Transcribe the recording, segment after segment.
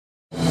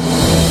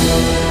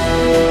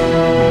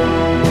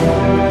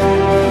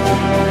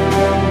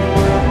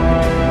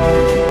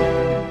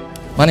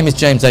My name is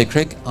James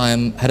Akrigg.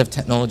 I'm Head of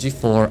Technology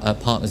for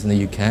Partners in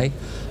the UK.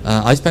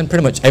 I spend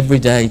pretty much every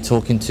day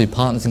talking to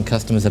partners and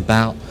customers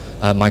about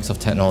Microsoft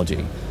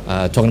technology,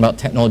 talking about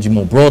technology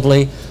more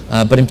broadly,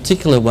 but in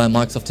particular where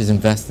Microsoft is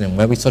investing in,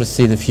 where we sort of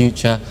see the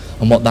future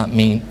and what that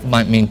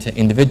might mean to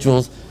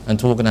individuals and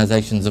to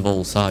organizations of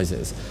all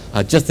sizes.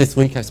 Just this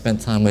week I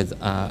spent time with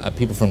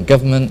people from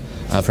government,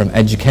 from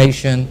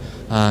education,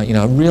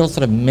 a real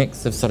sort of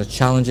mix of sort of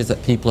challenges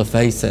that people are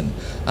facing,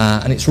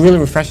 and it's really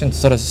refreshing to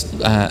sort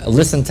of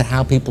listen to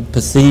how people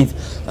perceive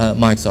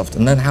Microsoft,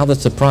 and then how they're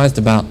surprised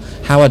about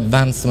how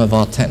advanced some of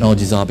our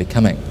technologies are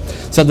becoming.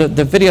 So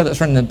the video that's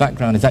running in the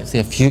background is actually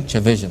a future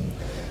vision.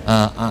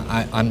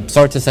 I'm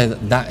sorry to say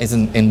that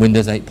isn't in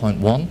Windows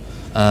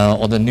 8.1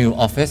 or the new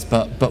Office,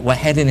 but we're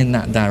heading in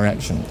that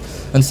direction.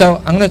 And so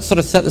I'm going to sort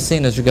of set the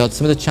scene as regards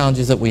some of the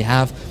challenges that we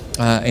have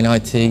in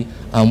IT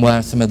and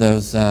where some of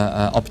those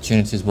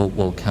opportunities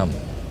will come.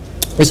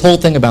 This whole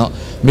thing about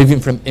moving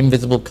from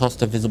invisible cost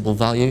to visible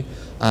value,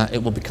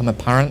 it will become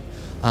apparent.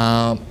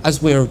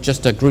 As we're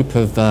just a group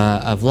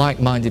of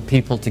like-minded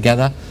people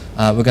together,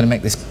 we're going to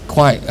make this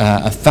quite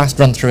a fast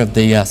run through of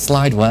the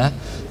slideware,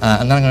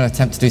 and then I'm going to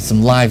attempt to do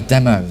some live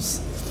demos,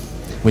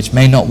 which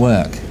may not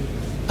work,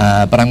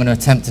 but I'm going to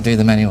attempt to do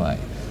them anyway.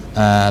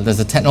 There's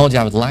a technology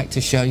I would like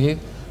to show you.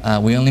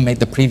 We only made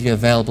the preview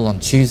available on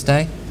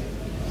Tuesday,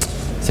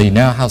 so you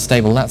know how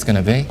stable that's going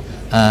to be.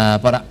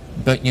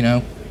 But you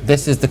know,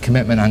 this is the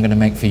commitment I'm going to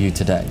make for you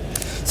today.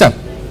 So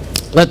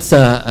let's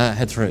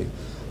head through.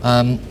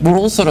 We're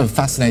all sort of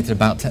fascinated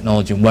about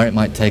technology and where it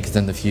might take us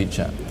in the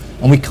future.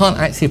 And we can't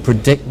actually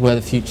predict where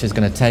the future is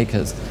going to take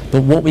us,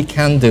 but what we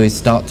can do is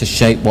start to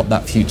shape what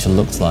that future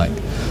looks like.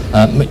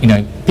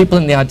 People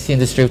in the IT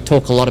industry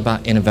talk a lot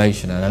about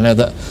innovation, and I know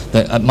that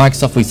at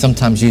Microsoft we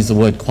sometimes use the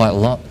word quite a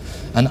lot,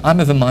 and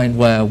I'm of a mind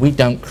where we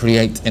don't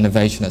create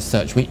innovation as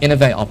such. We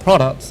innovate our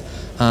products,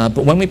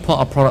 but when we put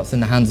our products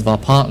in the hands of our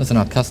partners and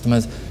our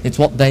customers, it's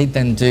what they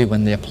then do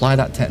when they apply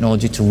that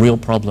technology to real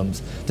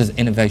problems does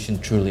innovation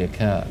truly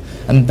occur.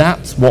 And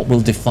that's what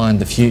will define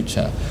the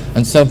future.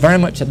 And so very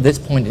much at this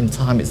point in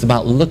time, it's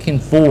about looking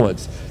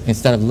forwards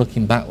instead of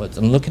looking backwards,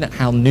 and looking at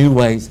how new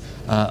ways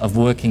of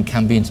working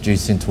can be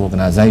introduced into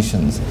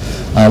organizations.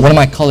 One of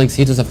my colleagues,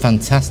 he does a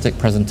fantastic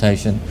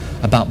presentation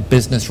about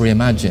business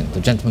reimagined,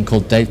 a gentleman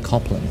called Dave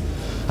Copland.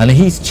 And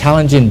he's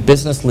challenging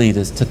business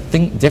leaders to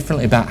think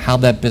differently about how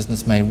their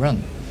business may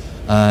run.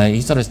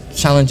 He sort of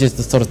challenges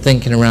the sort of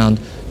thinking around,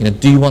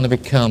 do you want to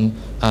become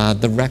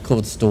the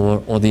record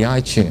store or the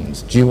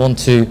iTunes? Do you want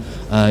to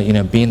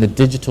be in the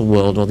digital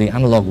world or the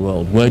analog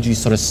world? Where do you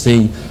sort of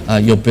see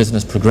your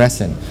business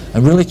progressing?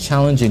 And really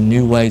challenging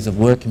new ways of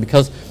working,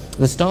 because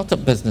the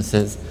startup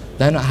businesses,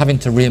 they're not having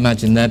to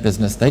reimagine their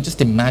business, they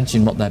just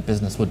imagine what their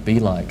business would be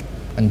like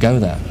and go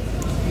there.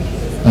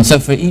 And so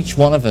for each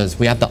one of us,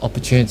 we have the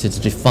opportunity to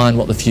define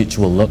what the future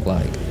will look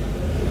like.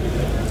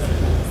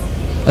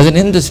 As an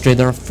industry,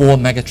 there are 4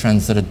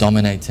 megatrends that are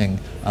dominating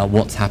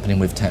what's happening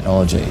with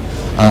technology.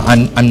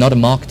 I'm not a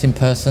marketing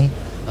person.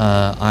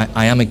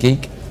 I am a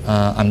geek.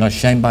 I'm not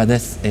ashamed by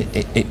this.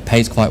 It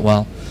pays quite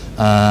well.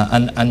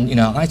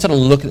 I sort of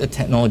look at the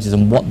technologies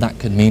and what that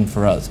could mean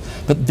for us.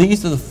 But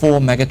these are the 4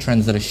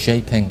 megatrends that are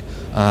shaping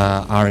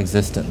our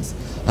existence.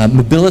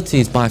 Mobility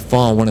is by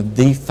far one of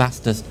the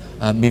fastest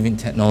moving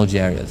technology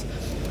areas.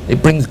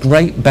 It brings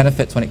great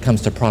benefits when it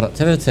comes to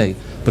productivity,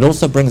 but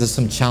also brings us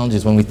some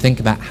challenges when we think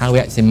about how we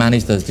actually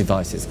manage those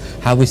devices,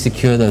 how we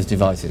secure those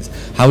devices,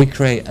 how we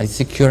create a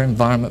secure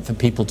environment for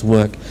people to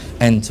work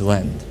end to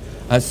end.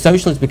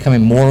 Social is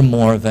becoming more and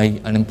more of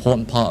an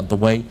important part of the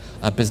way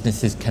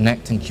businesses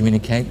connect and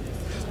communicate.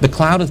 The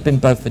cloud has been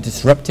both a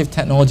disruptive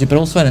technology but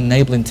also an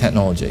enabling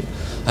technology.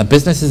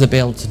 Businesses are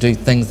able to do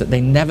things that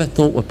they never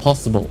thought were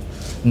possible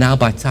now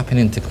by tapping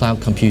into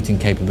cloud computing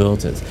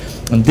capabilities.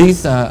 And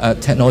these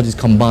technologies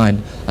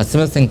combined are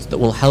some of the things that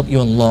will help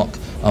you unlock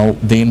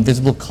the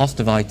invisible cost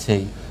of IT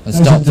and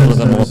start to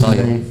deliver more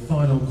value. The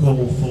final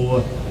call for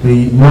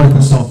the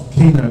Microsoft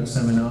keynote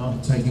seminar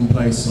taking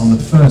place on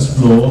the first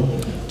floor.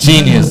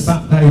 Genius.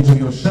 On the back page of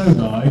your show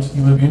guide,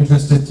 you may be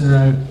interested to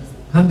know,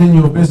 hand in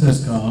your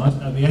business card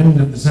at the end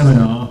of the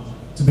seminar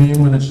to be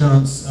in with a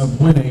chance of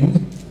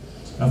winning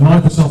a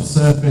Microsoft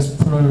Surface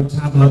Pro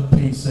tablet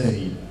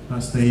PC.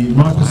 That's the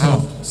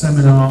Microsoft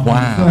seminar on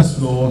the first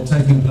floor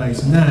taking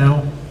place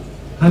now.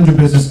 Hand your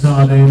business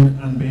card in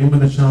and be in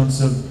with a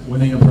chance of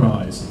winning a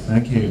prize.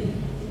 Thank you.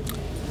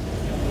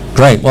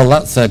 Great. Well,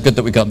 that's good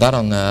that we got that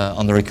on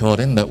the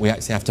recording, that we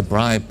actually have to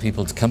bribe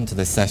people to come to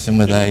this session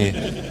with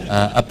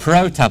a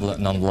Pro tablet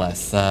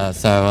nonetheless.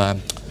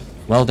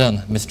 Well done,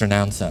 Mr.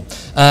 Announcer.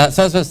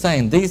 So as I was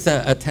saying, these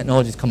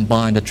technologies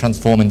combined are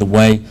transforming the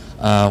way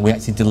we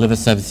actually deliver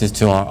services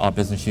to our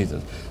business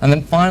users. And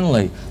then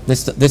finally,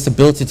 this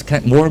ability to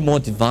connect more and more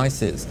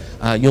devices.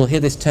 You'll hear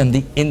this term,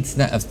 the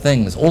Internet of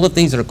Things. All of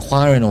these are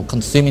acquiring or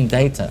consuming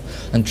data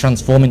and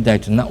transforming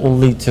data, and that will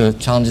lead to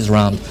challenges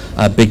around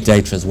big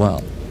data as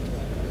well.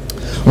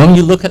 When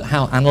you look at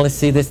how analysts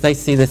see this, they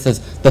see this as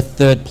the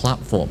third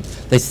platform.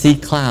 They see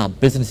cloud,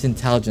 business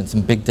intelligence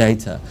and big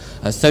data,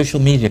 social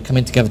media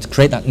coming together to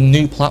create that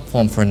new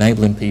platform for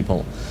enabling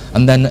people.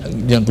 And then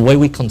the way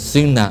we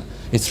consume that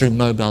is through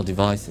mobile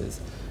devices.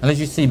 And as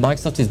you see,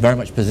 Microsoft is very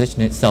much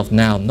positioning itself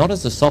now, not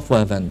as a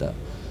software vendor,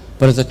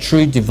 but as a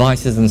true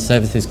devices and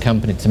services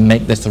company to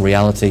make this a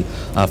reality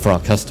for our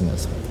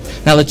customers.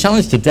 Now the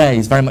challenge today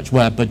is very much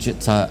where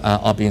budgets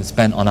are being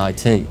spent on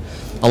IT.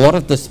 A lot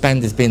of the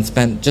spend is being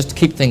spent just to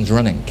keep things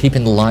running,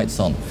 keeping the lights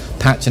on,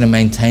 patching and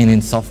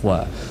maintaining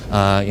software,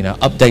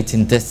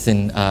 updating disks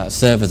in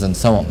servers and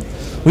so on.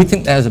 We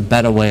think there's a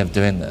better way of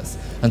doing this.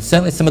 And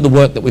certainly some of the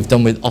work that we've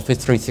done with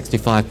Office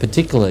 365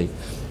 particularly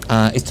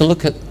is to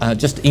look at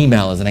just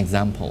email as an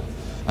example.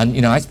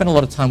 And I spend a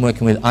lot of time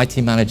working with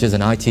IT managers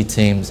and IT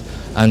teams,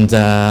 and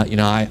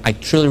I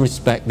truly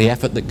respect the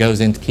effort that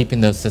goes into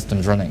keeping those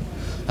systems running.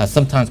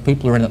 Sometimes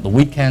people are in at the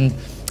weekend,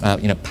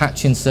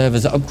 patching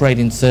servers,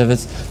 upgrading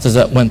servers, so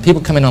that when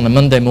people come in on a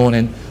Monday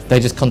morning, they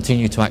just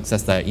continue to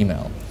access their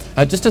email.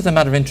 Just as a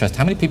matter of interest,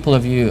 how many people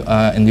of you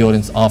in the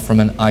audience are from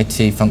an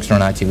IT function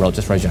or an IT role?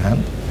 Just raise your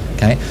hand.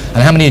 Okay. And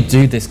how many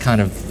do this kind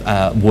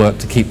of work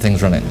to keep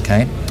things running?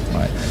 Okay. All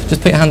right.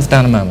 Just put your hands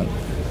down a moment.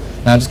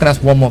 Now I'm just going to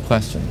ask one more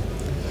question.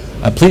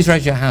 Please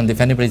raise your hand if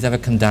anybody's ever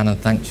come down and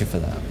thanked you for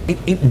that.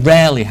 It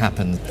rarely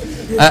happens.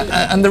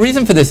 And the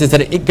reason for this is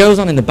that it goes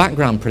on in the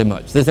background pretty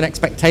much. There's an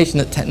expectation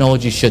that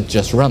technology should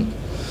just run.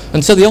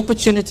 And so the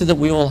opportunity that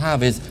we all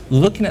have is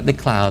looking at the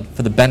cloud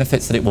for the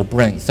benefits that it will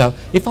bring. So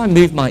if I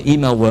move my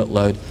email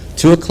workload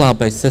to a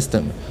cloud-based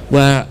system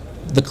where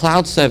the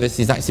cloud service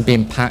is actually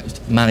being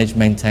patched, managed,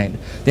 maintained.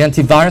 The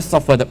antivirus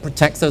software that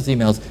protects those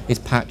emails is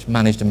patched,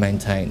 managed and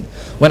maintained.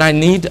 When I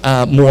need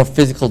more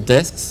physical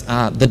disks,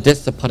 the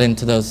disks are put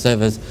into those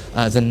servers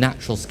as a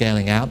natural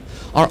scaling out.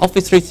 Our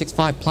Office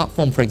 365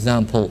 platform, for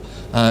example,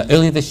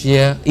 earlier this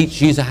year,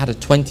 each user had a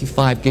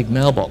 25 gig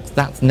mailbox.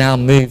 That's now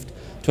moved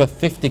to a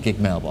 50 gig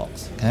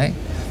mailbox. Okay?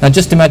 Now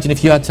just imagine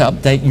if you had to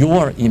update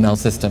your email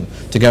system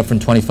to go from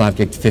 25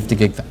 gig to 50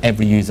 gig for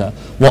every user,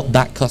 what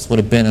that cost would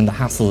have been and the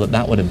hassle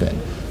that would have been.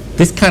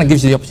 This kind of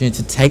gives you the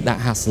opportunity to take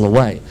that hassle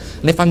away.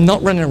 And if I'm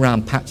not running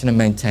around patching and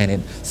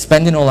maintaining,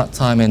 spending all that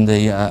time in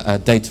the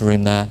data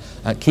room there,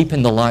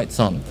 keeping the lights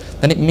on,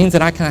 then it means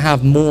that I can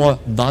have more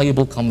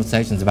valuable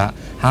conversations about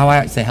how I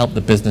actually help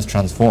the business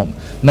transform.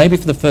 Maybe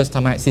for the first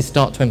time I actually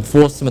start to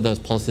enforce some of those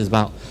policies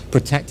about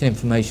protecting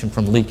information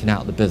from leaking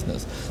out of the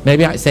business.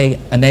 Maybe I say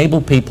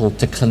enable people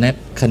to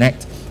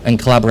connect and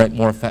collaborate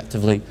more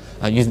effectively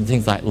using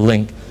things like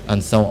Link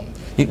and so on.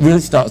 It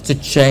really starts to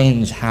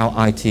change how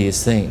IT is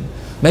seen.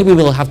 Maybe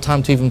we'll have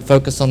time to even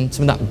focus on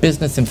some of that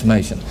business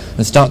information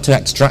and start to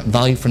extract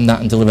value from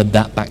that and deliver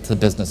that back to the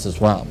business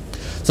as well.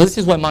 So this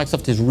is where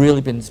Microsoft has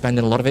really been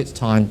spending a lot of its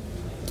time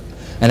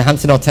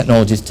enhancing our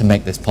technologies to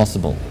make this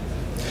possible.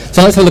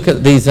 So let's have a look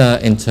at these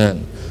in turn.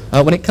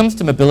 When it comes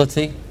to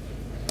mobility,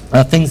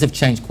 things have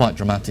changed quite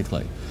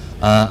dramatically.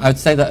 I would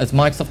say that as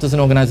Microsoft as an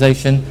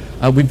organization,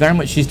 we very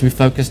much used to be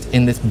focused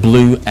in this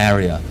blue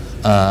area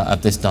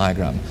of this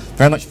diagram.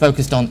 Very much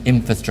focused on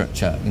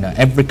infrastructure.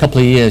 Every couple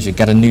of years you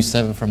get a new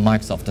server from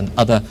Microsoft and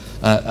other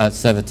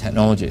server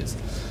technologies.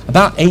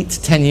 About 8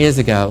 to 10 years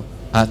ago,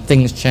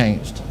 things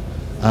changed.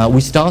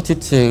 We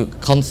started to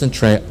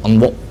concentrate on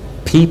what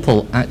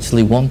people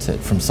actually wanted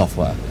from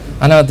software.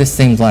 I know this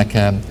seems like,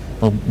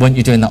 well, weren't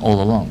you doing that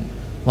all along?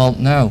 Well,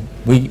 no,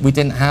 we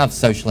didn't have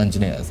social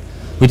engineers.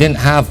 We didn't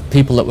have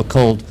people that were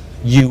called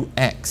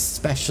UX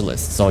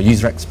specialists or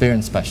user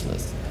experience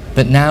specialists.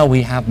 But now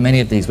we have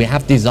many of these. We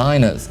have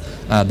designers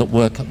that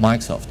work at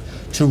Microsoft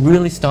to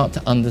really start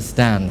to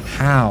understand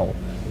how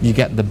you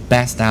get the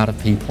best out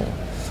of people.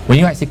 When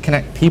you actually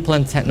connect people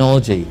and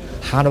technology,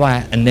 how do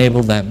I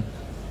enable them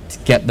to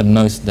get the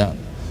most done?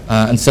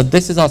 And so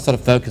this is our sort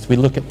of focus. We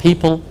look at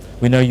people.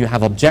 We know you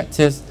have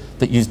objectives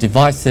that use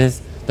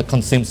devices, that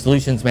consume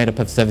solutions made up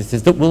of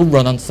services that will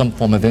run on some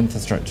form of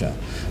infrastructure.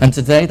 And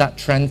today that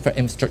trend for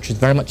infrastructure is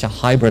very much a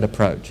hybrid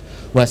approach,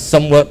 where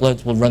some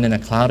workloads will run in a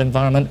cloud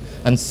environment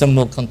and some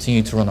will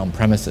continue to run on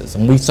premises.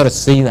 And we sort of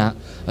see that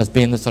as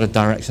being the sort of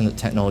direction that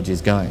technology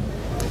is going.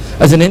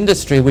 As an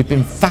industry, we've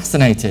been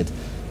fascinated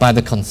by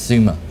the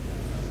consumer.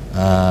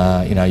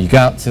 You go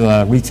out to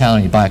a retailer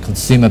and you buy a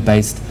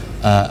consumer-based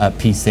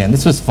PC, and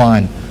this was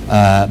fine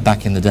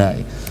back in the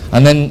day.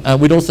 And then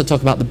we'd also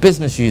talk about the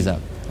business user,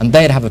 and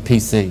they'd have a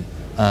PC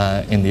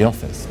in the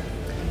office.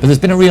 But there's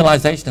been a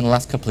realization in the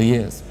last couple of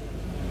years,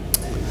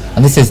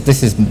 and this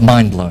is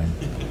mind-blowing.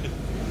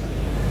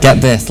 Get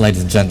this,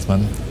 ladies and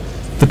gentlemen.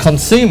 The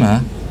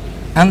consumer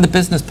and the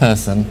business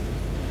person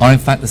are in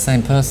fact the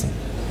same person.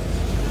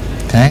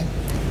 Okay?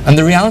 And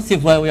the reality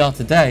of where we are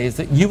today is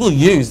that you will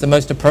use the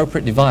most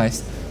appropriate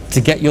device to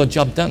get your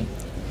job done.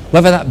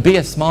 Whether that be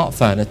a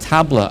smartphone, a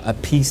tablet, a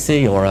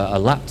PC, or a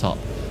laptop.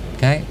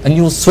 Okay? And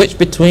you will switch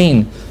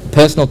between a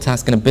personal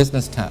task and a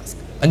business task.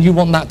 And you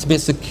want that to be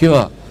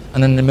secure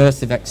and an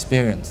immersive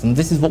experience. And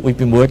this is what we've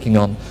been working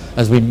on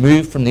as we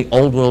move from the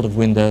old world of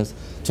Windows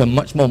to a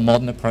much more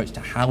modern approach to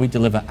how we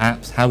deliver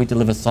apps, how we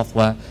deliver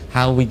software,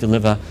 how we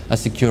deliver a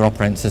secure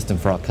operating system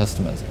for our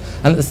customers.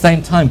 And at the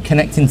same time,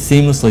 connecting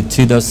seamlessly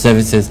to those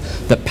services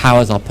that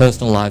powers our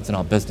personal lives and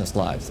our business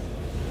lives.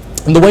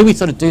 And the way we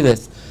sort of do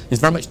this is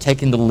very much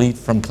taking the lead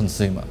from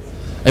consumer.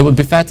 It would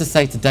be fair to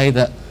say today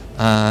that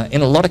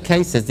in a lot of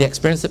cases, the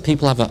experience that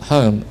people have at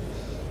home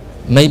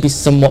may be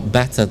somewhat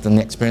better than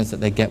the experience that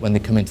they get when they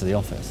come into the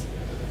office.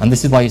 And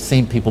this is why you're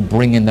seeing people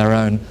bring in their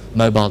own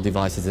mobile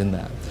devices in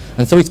there.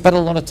 And so we spent a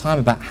lot of time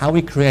about how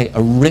we create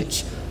a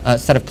rich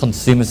set of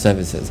consumer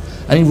services.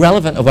 And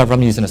irrelevant of whether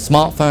I'm using a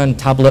smartphone,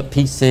 tablet,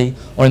 PC,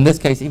 or in this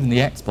case, even the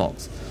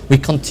Xbox, we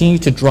continue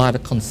to drive a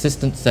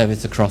consistent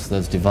service across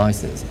those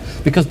devices.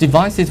 Because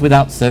devices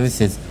without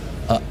services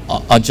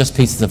are just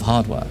pieces of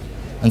hardware.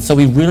 And so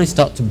we really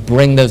start to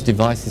bring those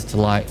devices to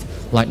light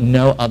like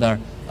no other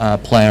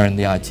player in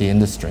the IT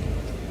industry.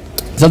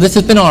 So this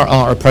has been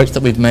our approach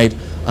that we've made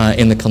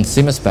in the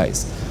consumer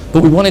space.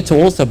 But we wanted to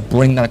also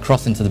bring that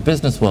across into the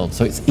business world,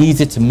 so it's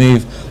easy to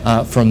move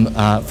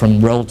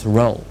from role to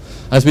role.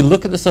 As we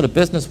look at the sort of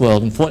business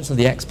world,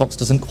 unfortunately the Xbox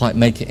doesn't quite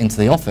make it into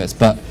the office,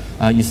 but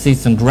you see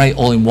some great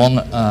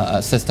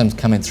all-in-one systems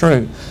coming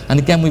through. And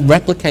again, we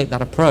replicate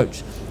that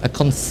approach, a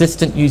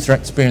consistent user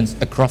experience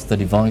across the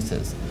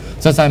devices.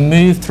 So as I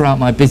move throughout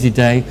my busy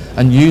day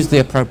and use the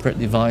appropriate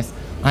device,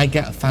 I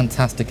get a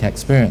fantastic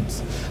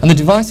experience. And the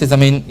devices, I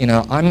mean, you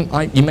know,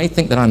 you may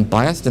think that I'm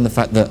biased in the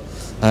fact that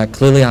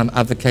clearly I'm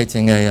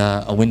advocating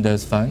a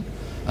Windows phone.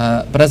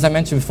 But as I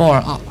mentioned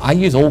before, I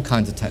use all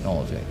kinds of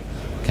technology,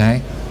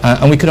 okay?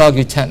 And we could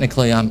argue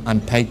technically I'm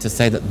paid to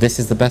say that this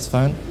is the best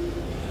phone,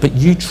 but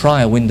you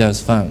try a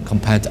Windows phone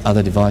compared to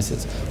other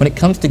devices. When it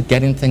comes to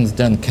getting things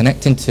done,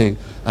 connecting to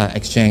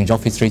Exchange,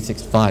 Office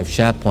 365,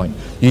 SharePoint,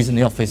 using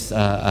the Office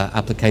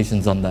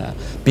applications on there,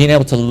 being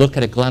able to look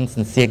at a glance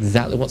and see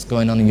exactly what's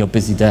going on in your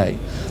busy day,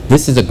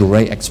 this is a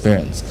great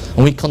experience.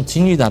 And we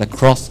continue that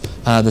across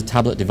the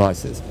tablet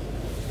devices.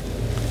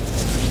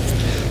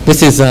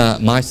 This is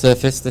my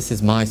Surface. This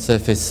is my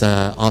Surface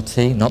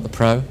RT, not the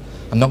Pro.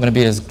 I'm not going to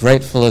be as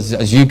grateful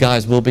as you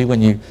guys will be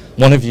when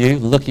one of you,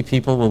 lucky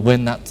people, will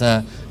win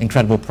that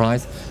incredible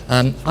prize.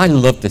 I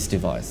love this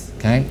device,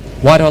 okay?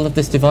 Why do I love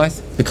this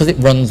device? Because it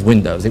runs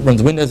Windows. It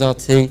runs Windows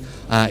RT.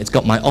 It's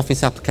got my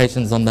Office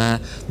applications on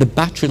there. The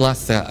battery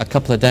lasts a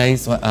couple of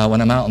days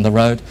when I'm out on the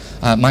road.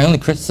 My only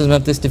criticism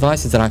of this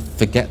device is that I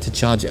forget to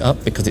charge it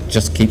up because it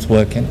just keeps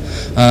working.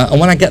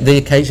 And when I get the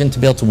occasion to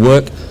be able to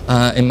work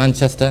in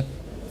Manchester,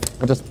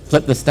 I just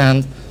flip the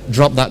stand,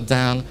 drop that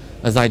down.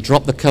 As I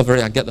drop the cover,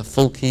 I get the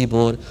full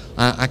keyboard.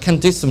 I can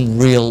do some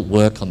real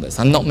work on this.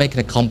 I'm not making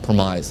a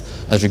compromise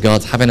as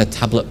regards having a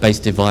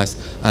tablet-based device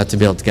to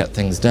be able to get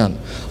things done.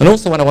 And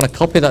also when I want to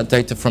copy that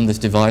data from this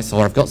device,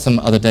 or I've got some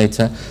other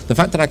data, the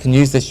fact that I can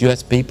use this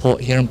USB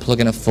port here and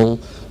plug in a full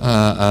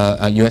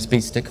a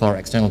USB stick or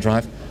external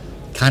drive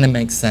kind of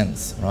makes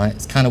sense, right?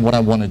 It's kind of what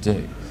I want to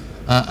do.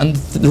 And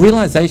the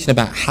realization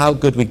about how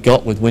good we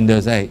got with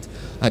Windows 8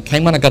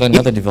 came when I got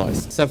another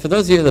device. So for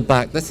those of you at the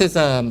back, this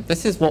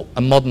is what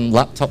a modern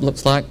laptop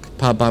looks like,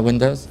 powered by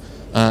Windows.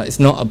 It's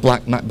not a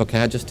black MacBook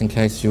Air, just in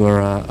case you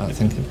were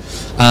thinking.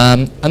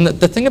 And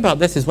the thing about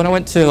this is when I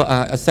went to,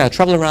 I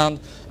travel around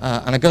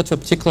and I go to a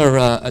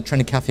particular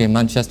training cafe in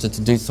Manchester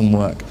to do some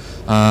work.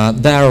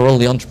 There are all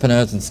the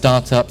entrepreneurs and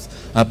startups.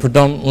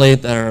 Predominantly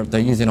they're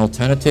using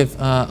alternative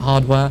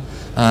hardware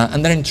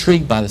and they're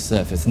intrigued by the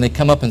Surface, and they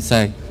come up and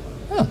say,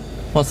 oh,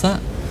 what's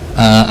that?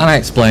 And I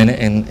explain it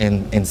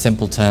in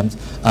simple terms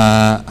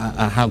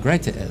how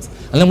great it is.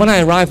 And then when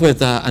I arrived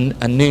with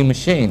a new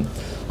machine,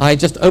 I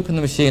just opened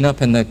the machine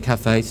up in the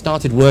cafe,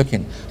 started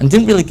working, and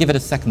didn't really give it a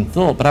second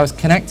thought, but I was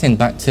connecting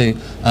back to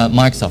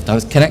Microsoft. I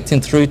was connecting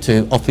through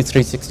to Office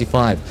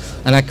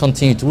 365, and I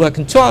continued to work.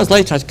 And 2 hours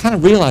later, I kind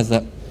of realized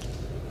that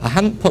I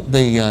hadn't put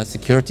the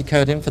security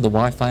code in for the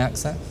Wi-Fi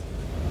access,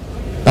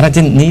 but I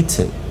didn't need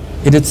to.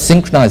 It had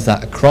synchronized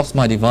that across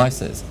my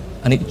devices,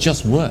 and it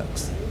just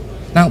works.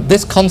 Now,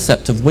 this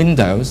concept of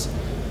Windows,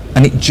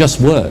 and it just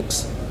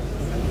works,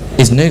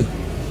 is new,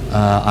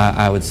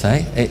 I would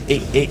say.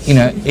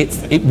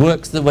 It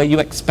works the way you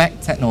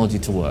expect technology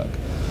to work.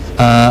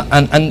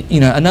 And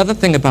you know, another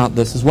thing about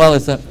this as well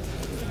is that,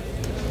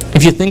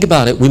 if you think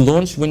about it, we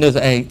launched Windows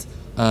 8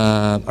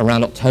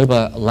 around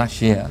October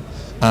last year.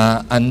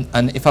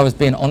 And if I was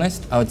being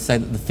honest, I would say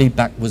that the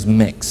feedback was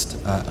mixed.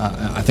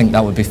 I think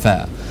that would be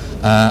fair.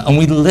 And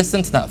we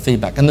listened to that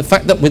feedback. And the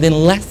fact that within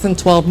less than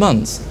 12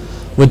 months,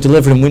 we're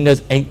delivering Windows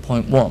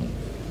 8.1,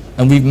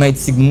 and we've made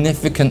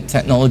significant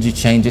technology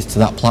changes to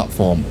that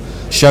platform,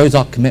 shows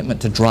our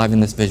commitment to driving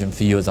this vision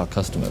for you as our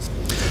customers.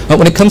 But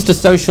when it comes to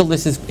social,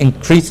 this is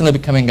increasingly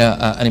becoming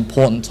an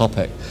important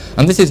topic.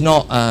 And this is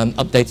not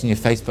updating your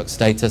Facebook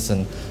status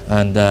and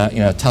you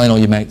know, telling all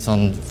your mates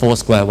on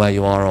Foursquare where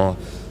you are, or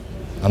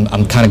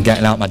I'm kind of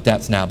getting out my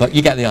depths now, but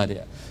you get the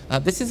idea.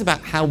 This is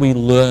about how we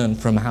learn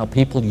from how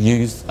people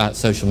use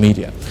social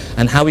media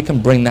and how we can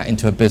bring that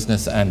into a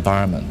business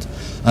environment.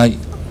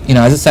 You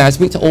know, as I say, I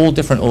speak to all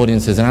different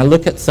audiences, and I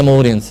look at some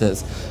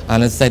audiences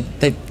and I say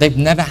they've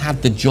never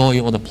had the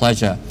joy or the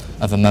pleasure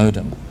of a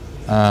modem.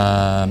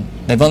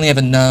 They've only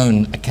ever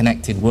known a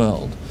connected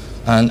world.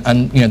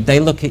 And you know, they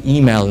look at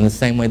email in the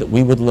same way that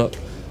we would look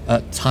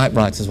at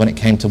typewriters when it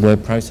came to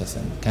word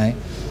processing, okay?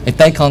 If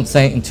they can't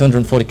say it in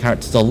 240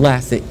 characters or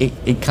less,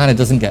 it kind of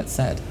doesn't get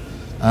said.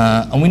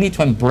 And we need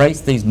to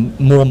embrace these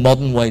more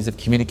modern ways of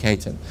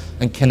communicating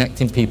and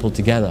connecting people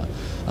together.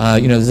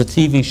 You know, there's a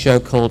TV show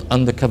called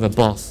Undercover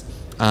Boss,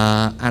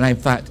 and in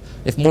fact,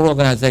 if more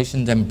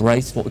organizations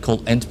embrace what we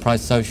call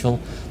enterprise social,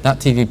 that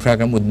TV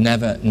program would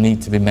never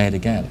need to be made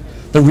again.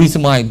 The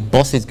reason why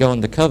bosses go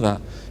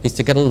undercover is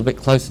to get a little bit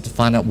closer to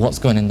find out what's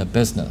going on in the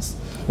business.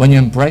 When you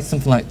embrace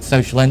something like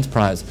social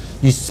enterprise,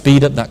 you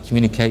speed up that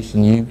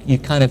communication. You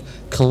kind of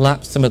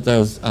collapse some of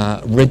those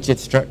rigid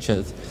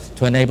structures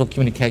to enable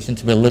communication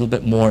to be a little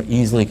bit more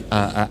easily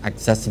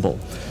accessible.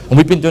 And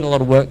we've been doing a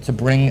lot of work to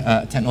bring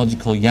technology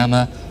called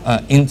Yammer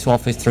into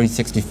Office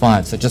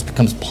 365, so it just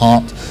becomes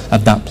part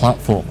of that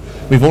platform.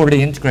 We've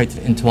already integrated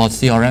it into our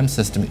CRM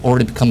system. It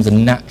already becomes a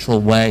natural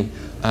way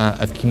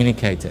of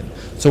communicating.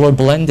 So we're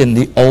blending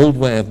the old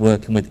way of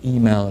working with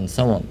email and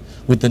so on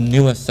with the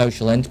newer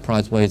social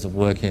enterprise ways of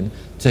working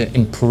to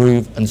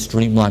improve and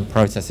streamline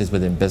processes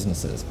within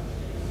businesses.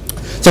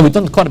 So we've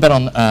done quite a bit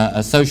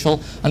on social,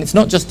 and it's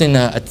not just in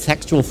a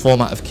textual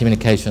format of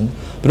communication,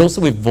 but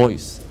also with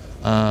voice.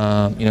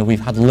 You know, we've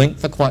had Link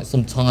for quite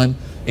some time.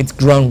 It's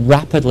grown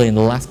rapidly in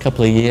the last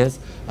couple of years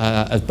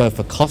as both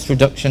a cost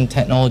reduction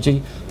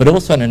technology, but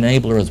also an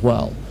enabler as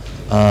well.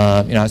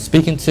 You know, I was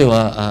speaking to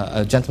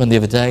a gentleman the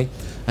other day,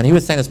 and he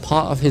was saying as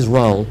part of his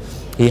role,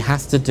 he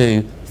has to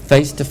do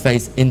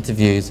face-to-face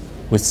interviews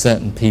with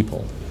certain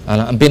people.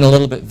 And I'm being a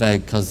little bit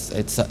vague because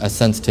it's a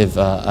sensitive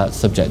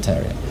subject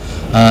area.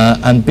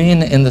 And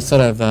being in the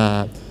sort of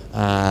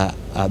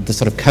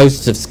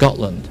coasts of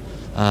Scotland,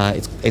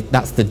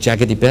 that's the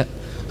jaggedy bit.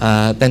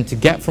 Then to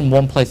get from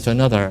one place to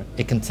another,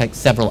 it can take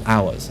several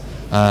hours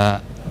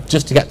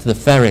just to get to the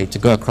ferry to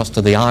go across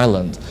to the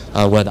island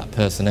where that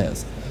person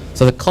is.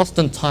 So the cost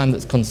and time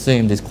that's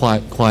consumed is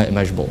quite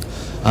immeasurable.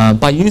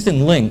 By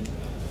using Link,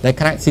 they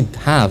can actually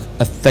have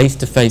a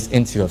face-to-face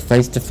interview, a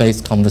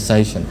face-to-face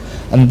conversation,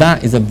 and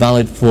that is a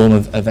valid form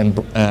of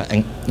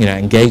you know,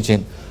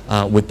 engaging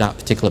with that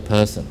particular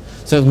person.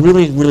 So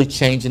really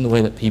changing the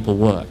way that people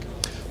work.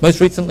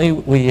 Most recently,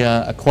 we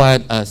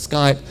acquired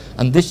Skype,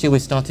 and this year we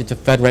started to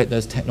federate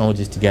those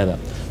technologies together.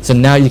 So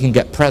now you can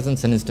get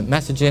presence and instant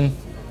messaging,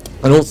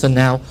 and also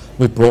now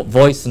we've brought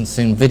voice and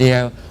soon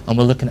video, and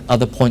we're looking at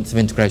other points of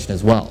integration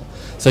as well.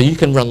 So you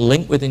can run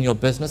Link within your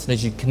business, and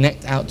as you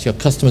connect out to your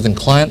customers and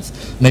clients,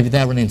 maybe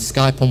they're running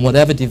Skype on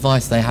whatever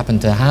device they happen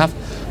to have,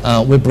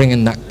 we're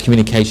bringing that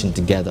communication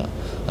together.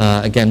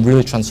 Again,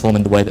 really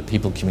transforming the way that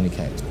people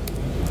communicate.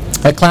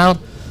 At Cloud,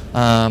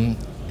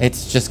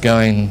 it's just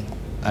going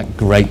at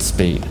great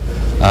speed.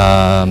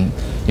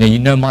 You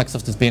know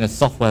Microsoft as being a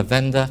software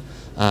vendor.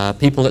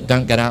 People that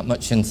don't get out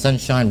much in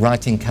sunshine,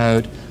 writing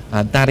code,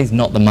 that is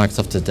not the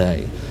Microsoft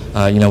today.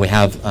 You know, we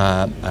have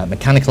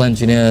mechanical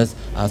engineers,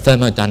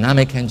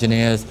 thermodynamic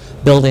engineers,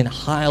 building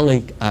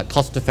highly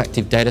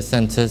cost-effective data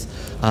centers,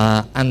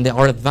 and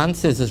our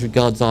advances as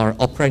regards our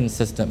operating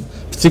system,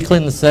 particularly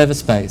in the server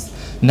space,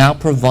 now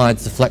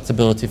provides the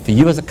flexibility for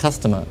you as a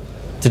customer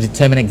to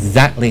determine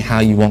exactly how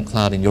you want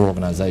cloud in your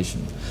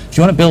organization. If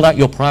you want to build out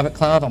your private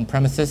cloud on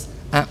premises,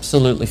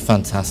 absolutely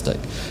fantastic.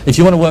 If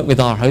you want to work with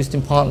our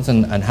hosting partners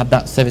and have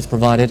that service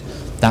provided,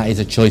 that is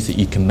a choice that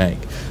you can make.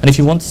 And if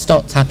you want to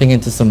start tapping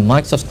into some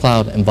Microsoft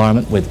Cloud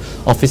environment with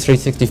Office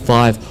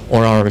 365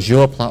 or our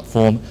Azure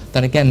platform,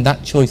 then again,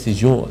 that choice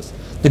is yours.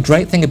 The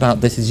great thing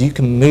about this is you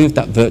can move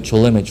that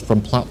virtual image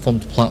from platform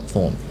to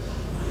platform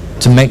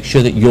to make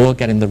sure that you're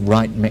getting the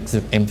right mix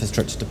of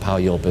infrastructure to power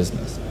your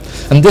business.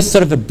 And this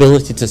sort of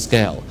ability to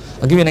scale,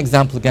 I'll give you an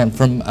example again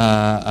from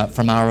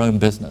our own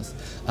business.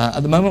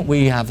 At the moment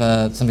we have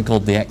something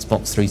called the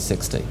Xbox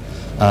 360,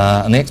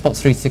 and the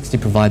Xbox 360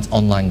 provides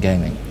online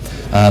gaming.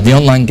 The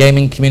online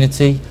gaming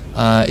community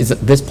is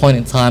at this point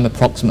in time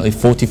approximately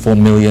 44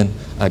 million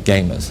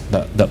gamers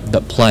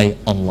that play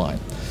online.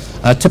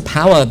 To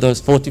power those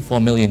 44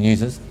 million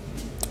users,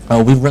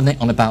 we run it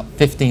on about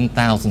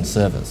 15,000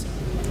 servers.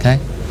 Okay?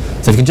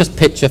 So if you can just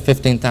picture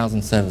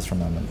 15,000 servers for a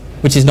moment,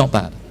 which is not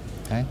bad.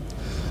 Okay?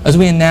 As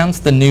we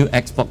announced the new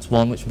Xbox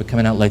One, which will be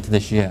coming out later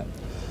this year,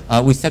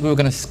 we said we were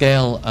going to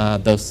scale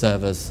those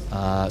servers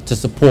to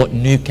support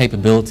new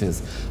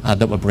capabilities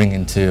that we're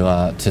bringing to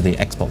the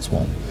Xbox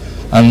One.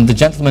 And the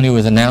gentleman who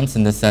was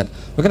announcing this said,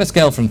 we're going to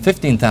scale from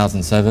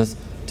 15,000 servers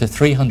to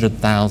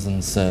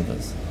 300,000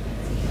 servers.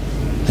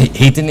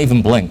 He didn't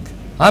even blink.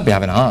 I'd be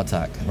having a heart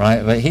attack,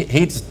 right? But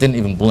he just didn't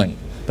even blink.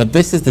 But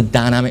this is the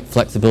dynamic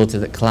flexibility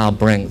that cloud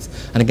brings.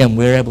 And again,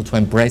 we're able to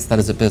embrace that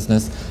as a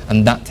business,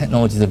 and that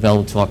technology is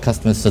available to our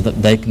customers so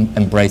that they can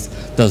embrace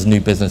those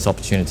new business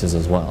opportunities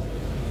as well.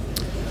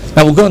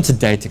 Now we'll go into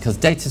data, because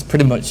data is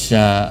pretty much you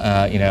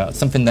know,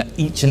 something that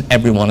each and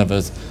every one of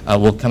us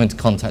will come into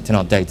contact in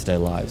our day-to-day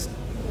lives.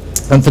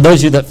 And for those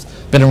of you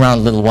that've been around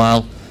a little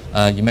while,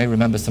 you may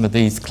remember some of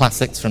these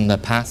classics from the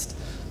past.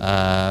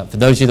 For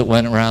those of you that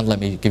weren't around, let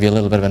me give you a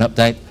little bit of an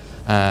update.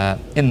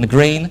 In the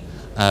green,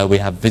 we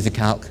have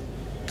VisiCalc.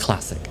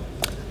 classic.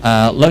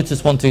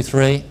 Lotus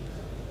 123,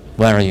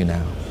 where are you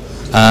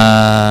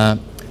now?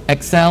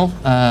 Excel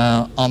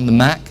on the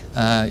Mac,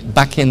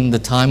 back in the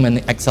time when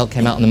Excel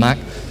came out on the Mac,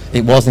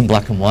 it was in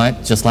black and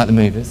white, just like the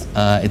movies.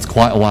 It's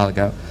quite a while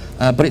ago,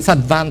 but it's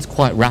advanced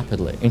quite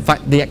rapidly. In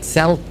fact, the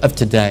Excel of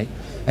today,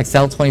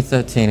 Excel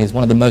 2013, is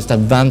one of the most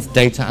advanced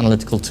data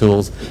analytical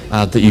tools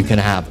that you can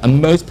have,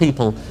 and most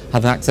people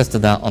have access to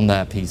that on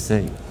their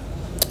PC.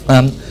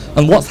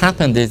 And what's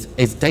happened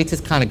is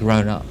data's kind of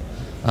grown up.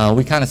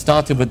 We kind of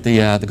started with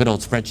the good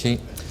old spreadsheet,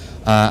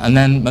 and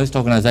then most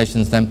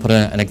organizations then put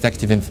an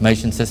executive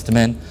information system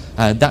in.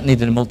 That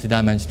needed a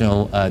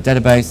multidimensional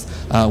database,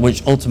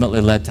 which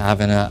ultimately led to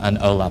having an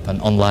OLAP, an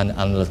online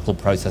analytical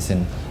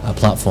processing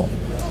platform.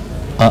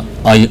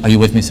 Are you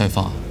with me so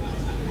far?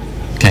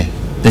 Okay,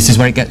 this is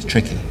where it gets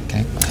tricky,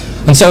 okay?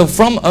 And so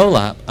from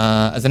OLAP,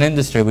 as an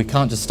industry, we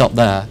can't just stop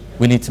there.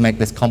 We need to make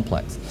this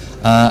complex.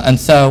 And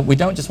so we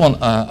don't just want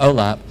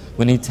OLAP,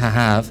 we need to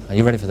have, are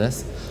you ready for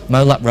this?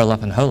 MOLAP,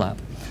 ROLAP, and HOLAP.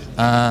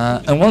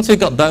 And once we've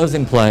got those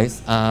in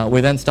place, we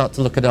then start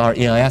to look at our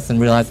EIS and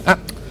realize,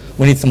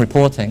 we need some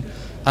reporting.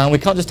 And we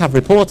can't just have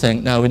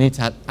reporting, no, we need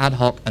to have ad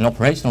hoc and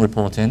operational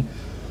reporting.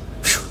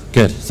 Whew,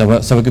 good, so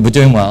we're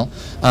doing well.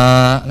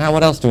 Now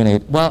what else do we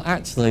need? Well,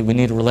 actually, we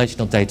need a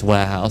relational data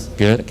warehouse.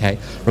 Good, okay,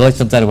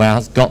 relational data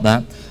warehouse, got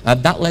that.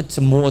 That led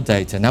to more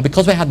data. Now,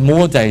 because we had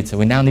more data,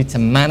 we now need to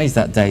manage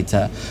that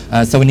data.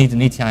 So we need an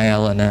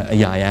ETIL and a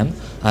EIM,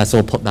 so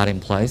we'll put that in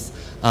place.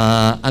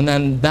 And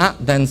then that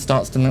then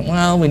starts to mean,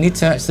 well, we need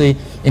to actually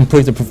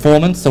improve the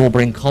performance, so we'll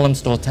bring column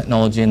store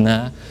technology in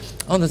there.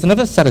 Oh, there's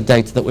another set of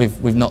data that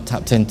we've not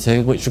tapped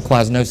into, which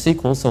requires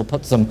NoSQL, so we'll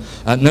put some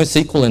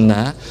NoSQL in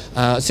there.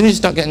 As soon as you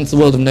start getting into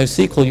the world of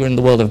NoSQL, you're in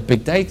the world of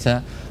big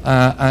data.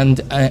 And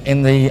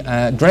in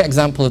the great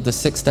example of the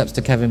 6 steps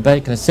to Kevin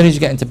Bacon, as soon as you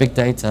get into big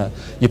data,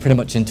 you're pretty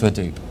much into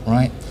Hadoop,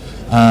 right?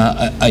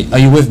 Are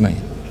you with me?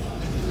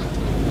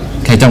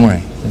 Okay, don't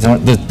worry.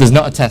 There's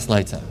not a test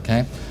later,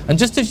 okay? And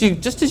just as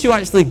you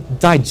actually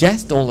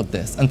digest all of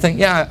this and think,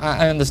 yeah,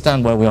 I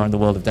understand where we are in the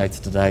world of data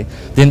today,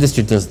 the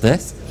industry does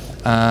this,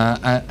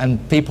 and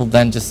people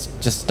then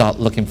just start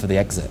looking for the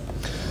exit.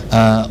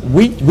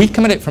 We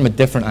come at it from a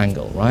different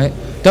angle, right?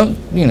 Don't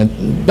be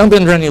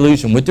under any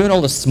illusion. We're doing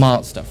all the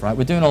smart stuff, right?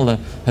 We're doing all the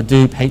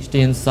Hadoop, HD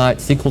Insight,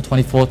 SQL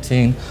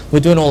 2014. We're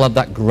doing all of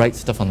that great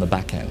stuff on the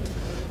back end.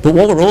 But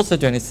what we're also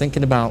doing is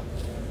thinking about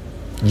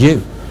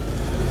you.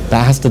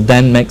 That has to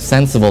then make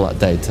sense of all that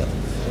data.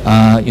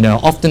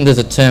 Often there's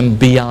a term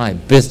BI,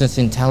 business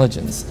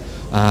intelligence.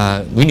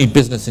 We need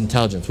business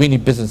intelligence. We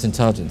need business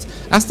intelligence.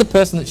 Ask the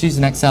person that's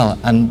using Excel,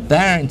 and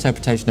their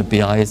interpretation of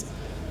BI is,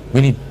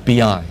 we need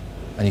BI.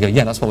 And you go,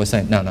 yeah, that's what we're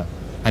saying. No,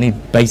 I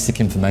need basic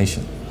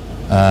information.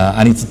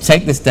 I need to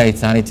take this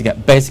data, I need to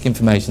get basic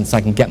information so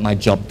I can get my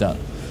job done.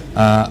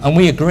 And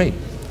we agree.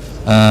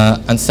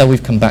 And so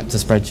we've come back to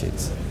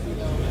spreadsheets.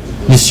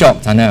 You're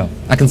shocked, I know.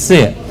 I can see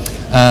it.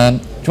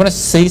 Do you want to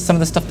see some of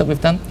the stuff that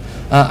we've done?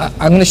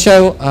 I'm going to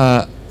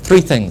show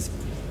 3 things.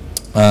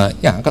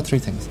 Yeah, I've got 3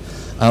 things.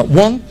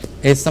 One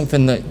is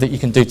something that you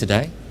can do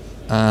today.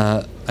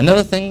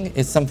 Another thing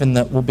is something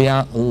that will be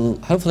out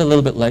hopefully a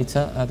little bit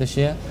later this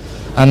year.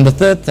 And the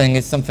third thing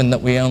is something that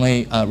we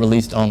only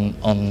released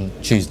on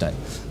Tuesday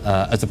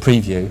as a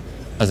preview,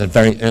 as a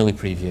very early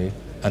preview,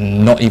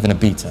 and not even a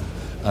beta.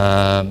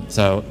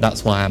 So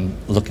that's why I'm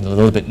looking a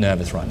little bit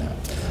nervous right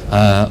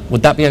now.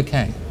 Would that be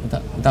okay?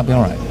 Would that be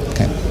all right?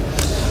 Okay.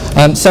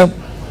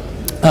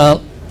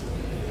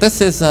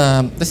 This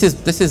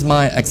is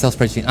my Excel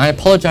spreadsheet. I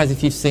apologize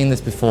if you've seen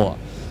this before,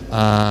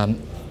 but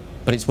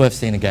it's worth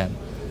seeing again.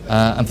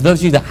 And for those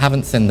of you that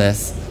haven't seen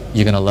this,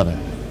 you're going to love it.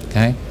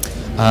 Okay.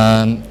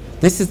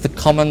 This is the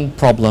common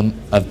problem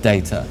of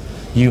data.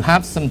 You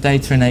have some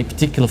data in a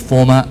particular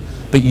format,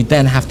 but you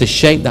then have to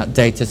shape that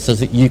data so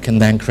that you can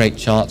then create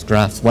charts,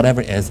 graphs,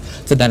 whatever it is,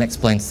 to then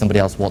explain to somebody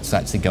else what's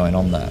actually going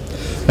on there.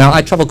 Now,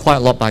 I travel quite a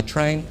lot by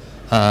train.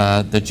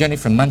 The journey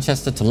from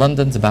Manchester to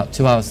London is about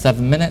 2 hours,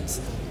 7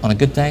 minutes on a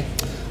good day.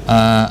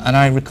 And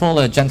I recall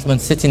a gentleman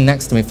sitting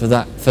next to me for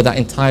that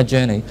entire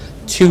journey,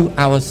 2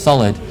 hours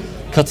solid,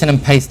 cutting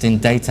and pasting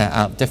data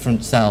out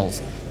different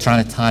cells,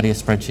 trying to tidy a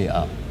spreadsheet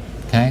up.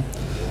 Okay?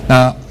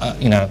 Now,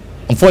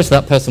 unfortunately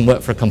that person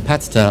worked for a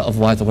competitor,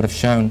 otherwise I would have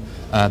shown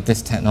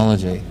this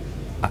technology.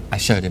 I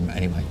showed him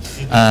anyway.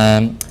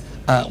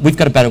 We've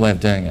got a better way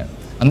of doing it.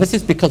 And this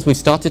is because we've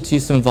started to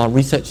use some of our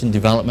research and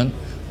development.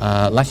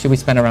 Last year we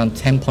spent around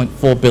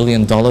 $10.4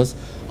 billion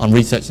on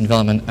research and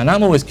development. And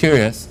I'm always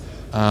curious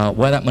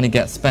where that money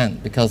gets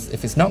spent, because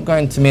if it's not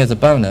going to me as a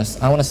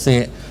bonus, I want to see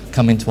it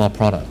come into our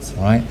products,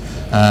 right?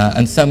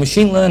 And so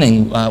machine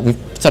learning, we've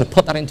sort of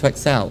put that into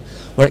Excel,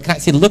 where it can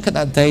actually look at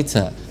that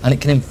data and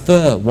it can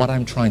infer what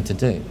I'm trying to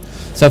do.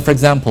 So for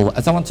example,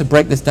 as I want to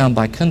break this down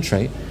by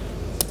country,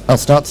 I'll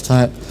start to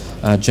type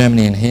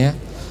Germany in here,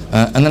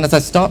 and then as I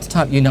start to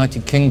type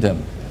United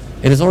Kingdom,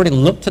 it has already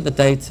looked at the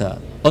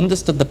data,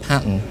 understood the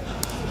pattern,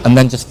 and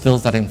then just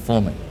fills that in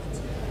for me.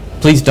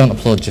 Please don't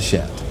applaud just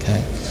yet,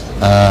 okay?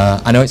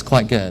 I know it's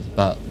quite good,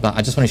 but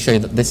I just want to show you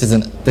that this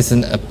isn't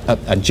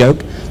a joke,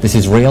 this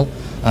is real.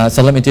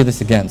 So let me do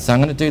this again. So I'm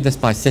going to do this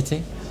by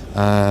city.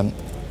 And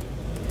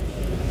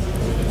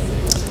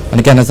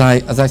again, as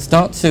I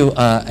start to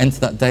enter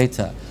that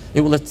data,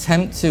 it will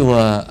attempt to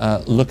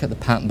look at the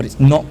pattern, but it's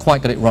not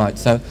quite got it right.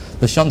 So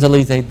the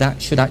Champs-Élysées,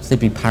 that should actually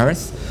be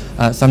Paris.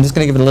 So I'm just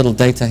going to give it a little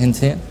data hint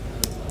here,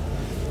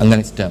 and then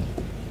it's done.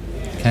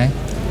 Okay?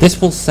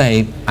 This will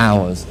save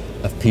hours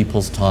of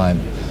people's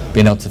time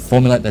being able to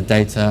formulate their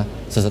data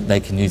so that they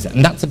can use it.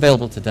 And that's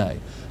available today.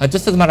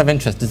 Just as a matter of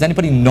interest, does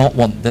anybody not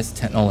want this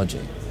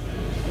technology?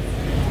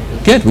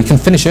 Good, we can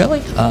finish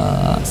early.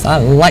 So I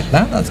like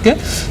that, that's good.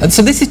 And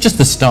so this is just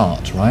the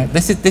start, right?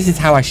 This is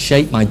how I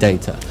shape my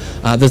data.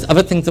 There's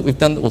other things that we've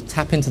done that will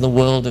tap into the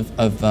world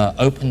of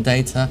open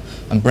data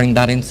and bring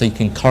that in so you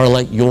can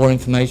correlate your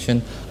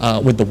information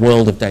with the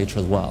world of data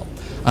as well.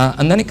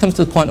 And then it comes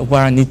to the point of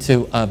where I need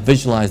to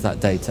visualize that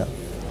data.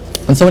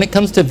 And so when it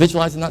comes to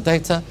visualizing that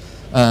data,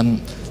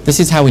 this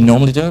is how we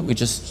normally do it. We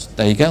just,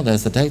 there you go,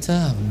 there's the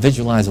data,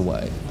 visualize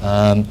away.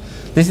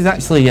 This is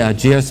actually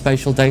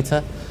geospatial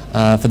data.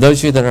 For those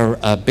of you that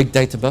are big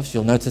data buffs,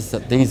 you'll notice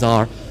that these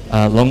are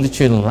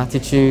longitude and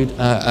latitude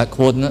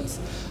coordinates.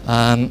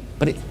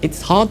 But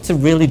it's hard to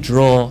really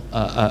draw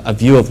a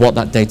view of what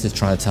that data is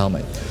trying to tell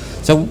me.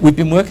 So we've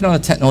been working on a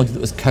technology that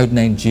was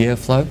codenamed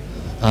GeoFlow.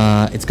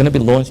 It's going to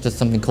be launched as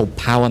something called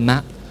Power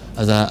Map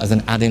as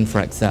an add-in for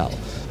Excel.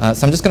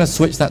 So I'm just going to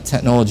switch that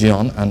technology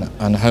on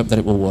and hope that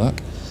it will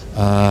work.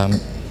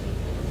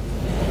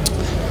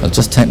 It'll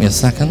just take me a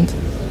second.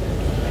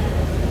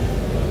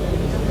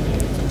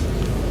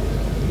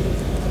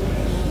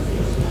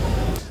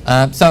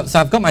 So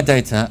I've got my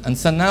data, and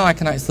so now I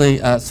can actually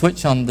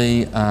switch on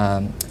the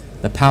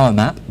Power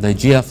Map, the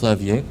GeoFlow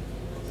view,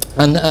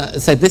 and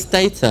say this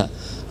data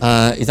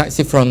is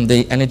actually from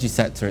the energy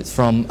sector. It's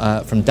from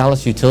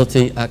Dallas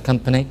Utility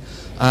Company,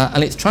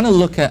 and it's trying to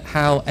look at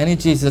how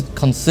energy is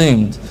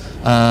consumed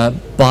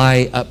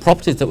by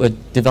properties that were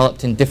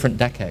developed in different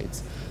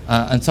decades,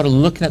 and sort of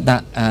looking at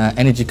that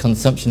energy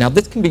consumption. Now,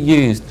 this can be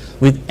used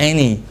with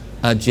any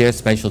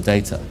geospatial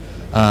data,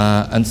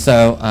 and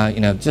so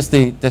just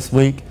this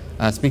week,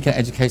 speaking of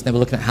education, they were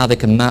looking at how they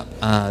can map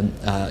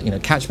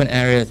catchment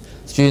areas,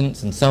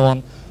 students, and so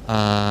on.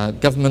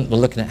 Government were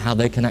looking at how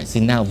they can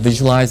actually now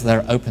visualize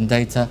their open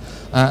data.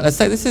 Let's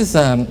say this is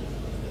a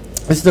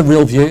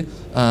real view.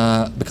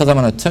 Because I'm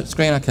on a touch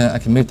screen, I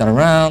can move that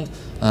around,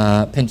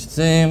 pinch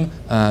zoom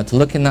to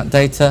look in that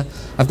data.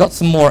 I've got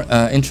some more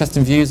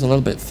interesting views a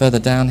little bit further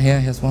down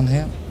here. Here's one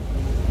here.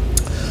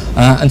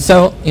 And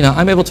so,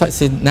 I'm able to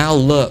actually now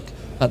look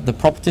at the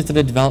properties that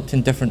are developed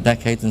in different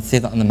decades and see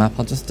that on the map.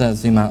 I'll just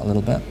zoom out a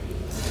little bit.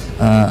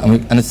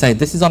 And I say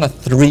this is on a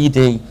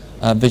 3D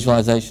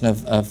visualization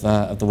of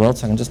the world,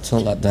 so I can just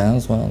tilt that down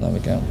as well. There we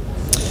go.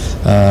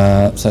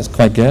 So it's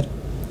quite good.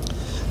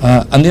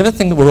 And the other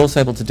thing that we're also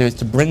able to do is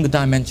to bring the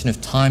dimension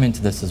of time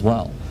into this as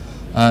well.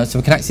 So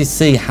we can actually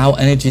see how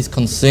energy is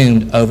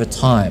consumed over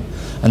time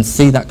and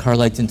see that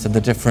correlating to the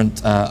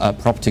different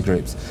property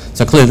groups.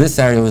 So clearly this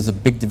area was a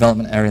big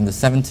development area in the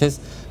 70s,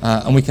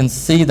 and we can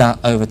see that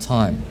over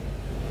time.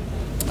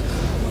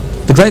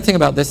 The great thing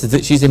about this is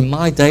it's using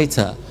my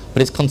data,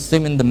 but it's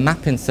consuming the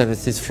mapping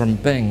services from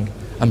Bing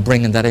and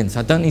bringing that in. So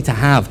I don't need to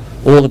have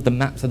all of the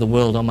maps of the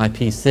world on my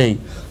PC.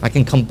 I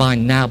can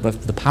combine now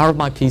both the power of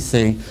my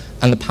PC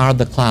and the power of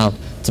the cloud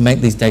to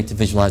make these data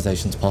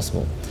visualizations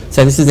possible.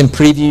 So this is in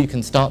preview. You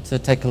can start to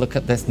take a look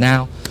at this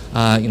now.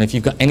 If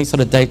you've got any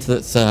sort of data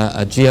that's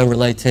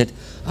geo-related,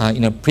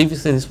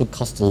 previously this would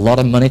cost a lot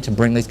of money to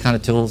bring these kind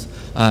of tools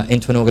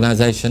into an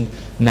organization.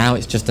 Now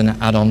it's just an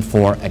add-on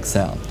for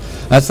Excel.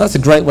 So that's a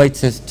great way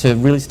to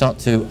really start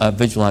to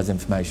visualize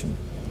information.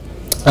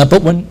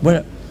 But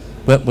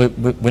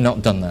we're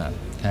not done there,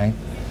 okay?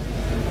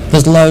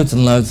 There's loads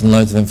and loads and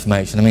loads of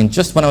information. I mean,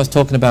 just when I was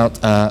talking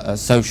about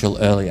social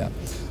earlier,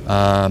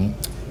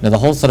 the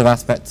whole sort of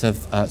aspect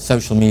of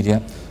social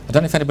media. I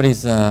don't know if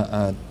anybody's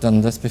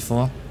done this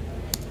before.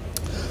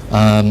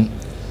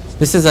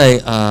 This is a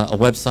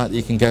website that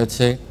you can go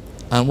to,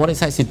 and what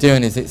it's actually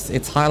doing is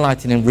it's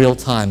highlighting in real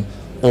time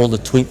all the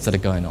tweets that are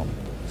going on.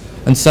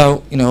 And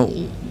so,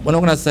 when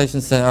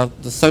organizations say, oh,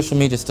 the social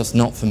media stuff's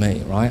not for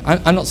me, right?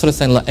 I'm not sort of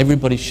saying, look,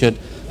 everybody should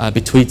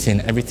be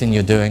tweeting everything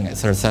you're doing, et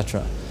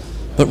cetera,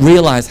 but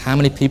realize how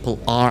many people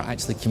are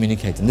actually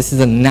communicating. This is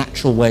a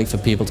natural way for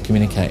people to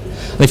communicate.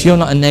 And if you're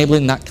not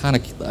enabling that kind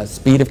of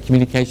speed of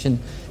communication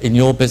in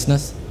your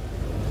business,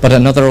 but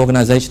another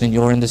organization in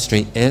your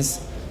industry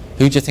is,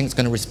 who do you think is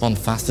going to respond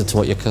faster to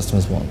what your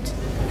customers want?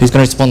 Who's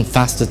going to respond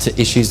faster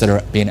to issues that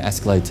are being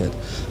escalated?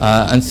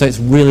 And so it's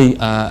really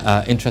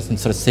interesting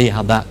to sort of see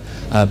how that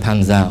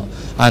pans out.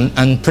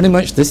 And pretty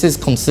much this is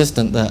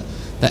consistent that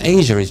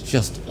Asia is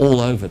just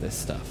all over this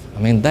stuff. I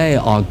mean, they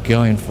are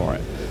going for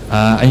it.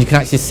 And you can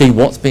actually see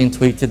what's being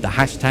tweeted, the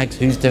hashtags,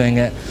 who's doing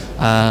it.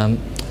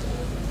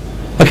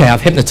 Okay,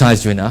 I've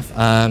hypnotized you enough.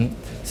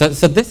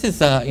 So this is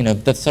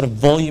the sort of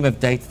volume of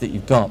data that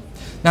you've got.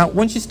 Now,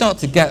 once you start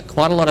to get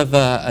quite a lot of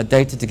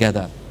data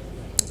together,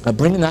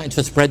 bringing that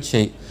into a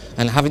spreadsheet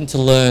and having to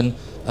learn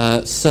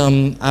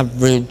sum,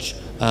 average,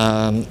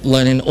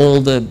 learning all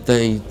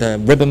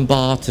the ribbon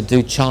bar to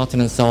do charting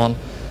and so on,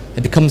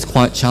 it becomes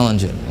quite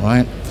challenging,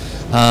 right?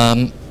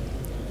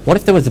 What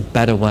if there was a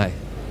better way?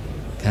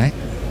 Okay,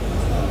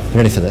 you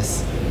ready for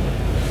this?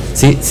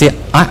 See,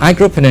 I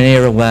grew up in an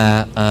era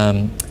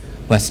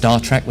where Star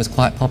Trek was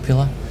quite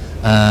popular,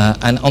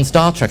 and on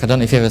Star Trek, I don't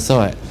know if you ever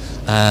saw it,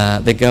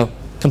 they'd go,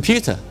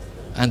 computer,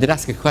 and they'd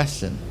ask a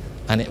question,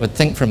 and it would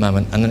think for a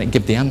moment, and then it'd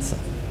give the answer,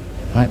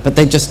 right? But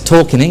they'd just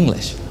talk in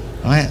English,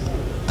 right,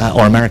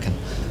 or American,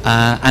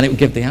 and it would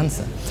give the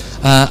answer.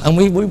 And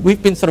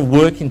we've been sort of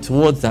working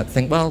towards that,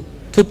 think, well,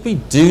 could we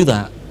do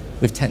that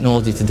with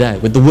technology today?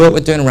 With the work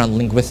we're doing around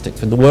linguistics,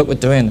 with the work we're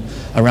doing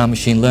around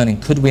machine learning,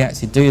 could we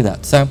actually do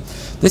that? So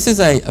this is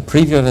a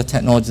preview of the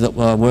technology that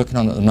we're working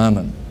on at the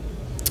moment.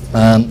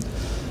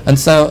 And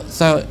so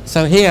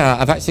here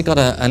I've actually got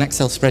an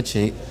Excel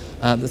spreadsheet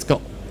that's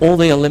got all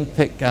the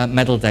Olympic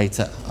medal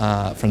data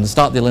from the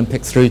start of the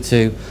Olympics through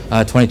to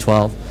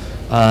 2012.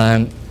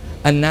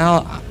 And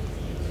now,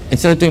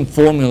 instead of doing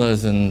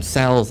formulas and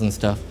cells and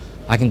stuff,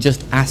 I can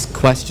just ask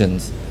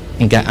questions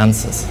and get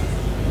answers.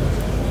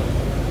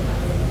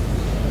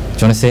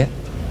 Do you want to see it?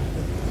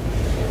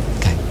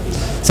 Okay.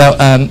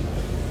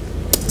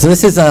 So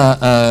this is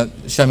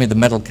showing me the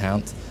medal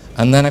count.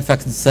 And then if I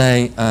can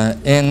say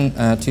in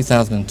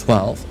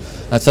 2012,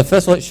 so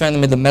first of all it's showing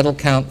me the medal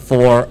count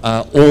for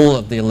all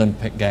of the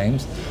Olympic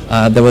Games.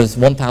 There was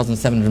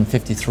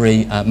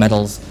 1,753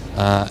 medals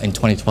in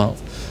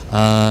 2012.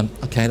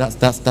 Okay,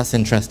 that's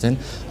interesting.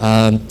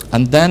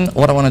 And then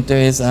what I want to do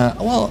is,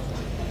 well,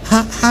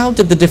 how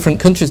did the different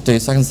countries do?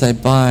 So I can say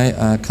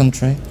by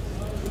country.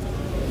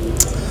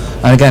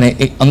 And again,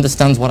 it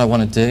understands what I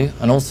want to do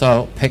and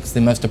also picks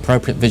the most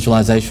appropriate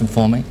visualization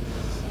for me.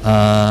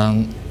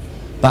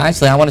 But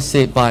actually, I want to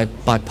see it by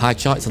pie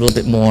chart. It's a little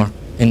bit more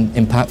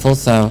impactful.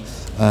 So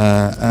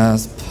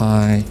as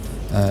pie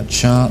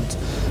chart,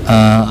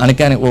 and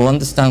again, it will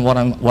understand what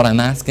I'm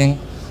asking,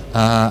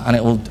 and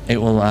it will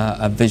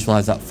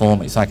visualize that for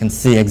me, so I can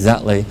see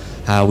exactly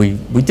how we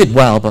did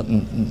well, but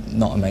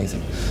not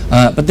amazing.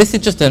 But this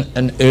is just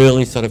an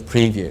early sort of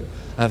preview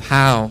of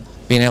how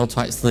being able to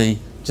actually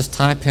just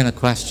type in a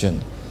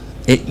question,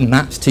 it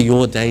maps to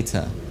your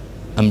data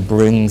and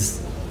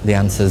brings the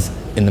answers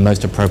in the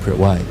most appropriate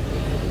way.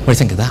 What do you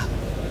think of that?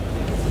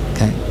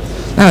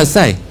 Okay. Now, I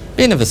say,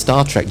 being of a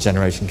Star Trek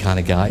generation kind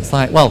of guy, it's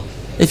like, well,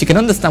 if you can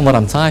understand what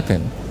I'm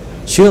typing,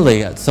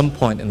 surely at some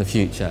point in the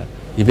future,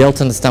 you'll be able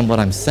to understand what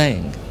I'm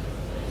saying.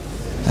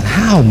 And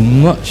how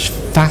much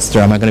faster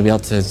am I going to be able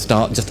to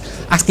start just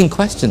asking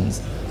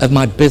questions of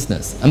my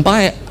business? And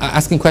by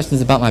asking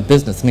questions about my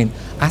business, I mean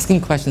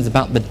asking questions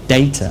about the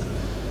data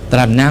that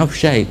I've now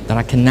shaped, that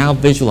I can now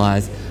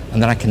visualize,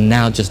 and that I can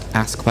now just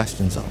ask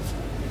questions of.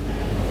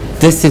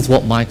 This is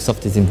what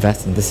Microsoft is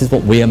investing. This is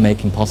what we are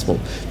making possible.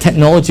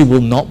 Technology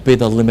will not be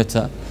the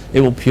limiter.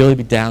 It will purely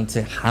be down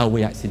to how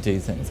we actually do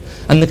things.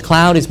 And the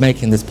cloud is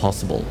making this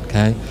possible,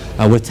 okay?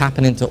 We're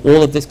tapping into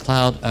all of this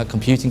cloud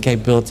computing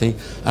capability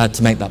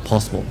to make that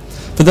possible.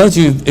 For those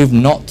of you who've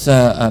not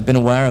been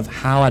aware of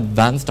how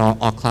advanced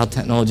our cloud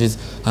technologies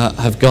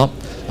have got,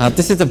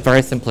 this is a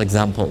very simple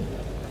example.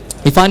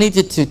 If I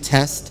needed to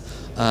test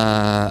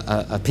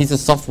a piece of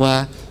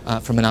software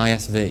from an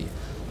ISV,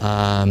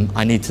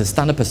 I need to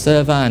stand up a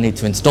server, I need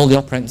to install the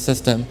operating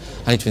system,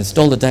 I need to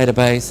install the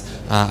database,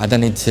 I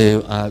then need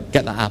to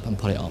get that app and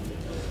put it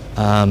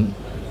on.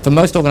 For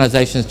most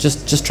organizations,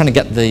 just trying to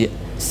get the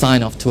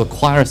sign-off to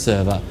acquire a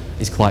server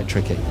is quite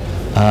tricky,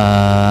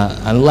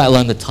 and let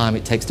alone the time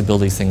it takes to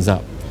build these things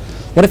up.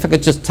 What if I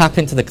could just tap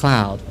into the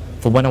cloud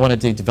for when I want to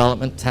do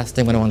development,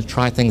 testing, when I want to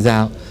try things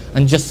out,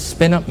 and just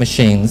spin up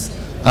machines,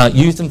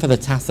 use them for the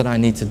tasks that I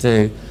need to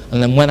do,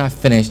 and then when I've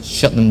finished,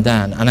 shut them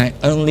down, and I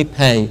only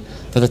pay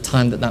for the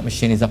time that that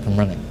machine is up and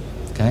running.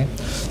 Okay,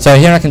 so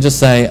here I can just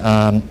say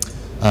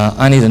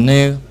I need a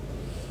new.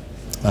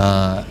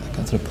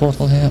 Go to the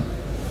portal here.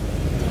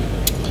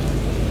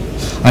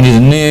 I need a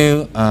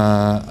new,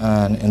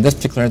 and in this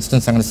particular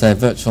instance, I'm going to say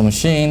virtual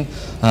machine.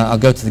 I'll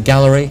go to the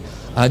gallery.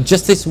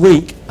 Just this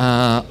week,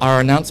 our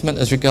announcement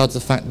as regards the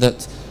fact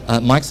that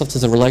Microsoft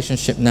has a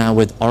relationship now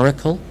with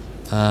Oracle,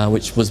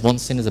 which was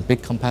once seen as a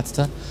big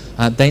competitor.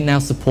 They now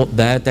support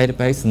their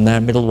database and their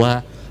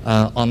middleware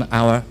on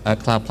our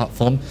cloud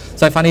platform.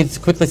 So if I need to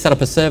quickly set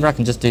up a server, I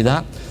can just do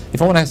that.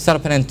 If I want to set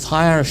up an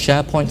entire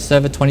SharePoint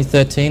server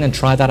 2013 and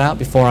try that out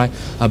before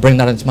I bring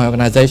that into my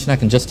organization, I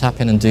can just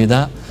tap in and do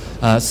that.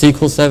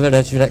 SQL Server,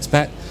 as you'd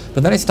expect.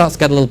 But then it starts to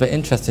get a little bit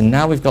interesting.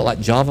 Now we've got like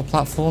Java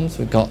platforms,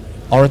 we've got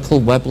Oracle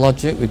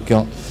WebLogic, we've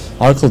got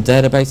Oracle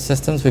database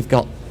systems, we've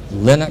got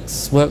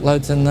Linux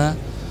workloads in there.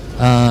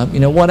 You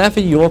know, whatever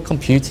your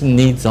computing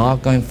needs are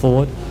going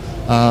forward,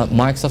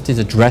 Microsoft is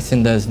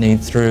addressing those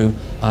needs through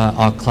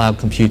our cloud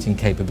computing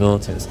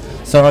capabilities.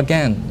 So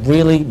again,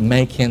 really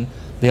making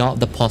the art of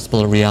the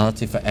possible a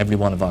reality for every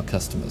one of our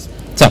customers.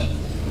 So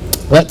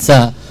let's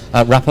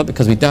wrap up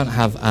because we don't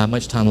have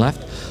much time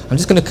left. I'm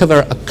just going to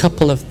cover a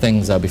couple of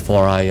things though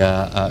before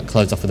I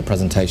close off with the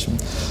presentation.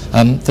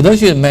 For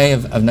those of you who may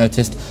have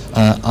noticed,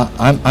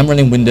 I'm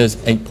running Windows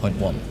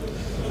 8.1.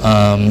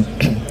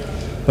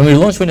 When we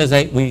launched Windows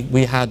 8,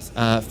 we had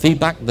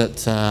feedback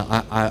that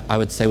I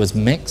would say was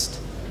mixed.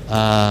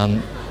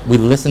 We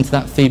listened to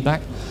that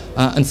feedback,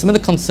 and some of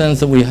the concerns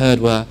that we heard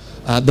were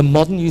the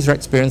modern user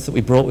experience that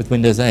we brought with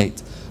Windows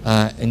 8,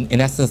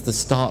 in essence the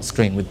start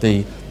screen with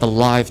the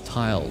live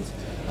tiles.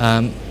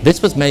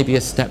 This was maybe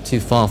a step too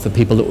far for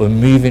people that were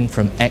moving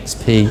from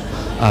XP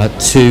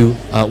to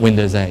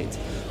Windows 8.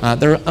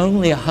 There are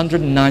only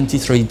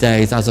 193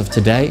 days as of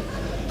today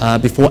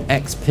before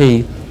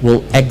XP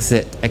will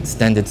exit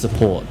extended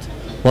support.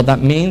 What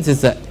that means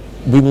is that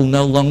we will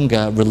no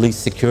longer release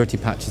security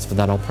patches for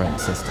that operating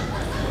system.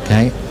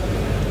 Okay?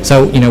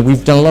 So,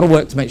 we've done a lot of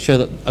work to make sure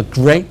that a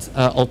great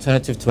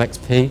alternative to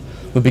XP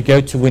would be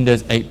go to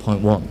Windows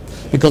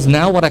 8.1. Because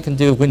now what I can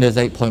do with Windows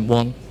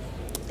 8.1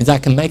 is I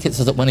can make it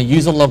so that when a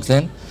user logs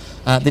in,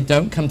 they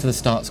don't come to the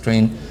start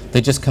screen, they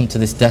just come to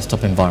this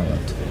desktop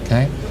environment.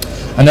 Okay?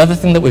 Another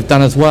thing that we've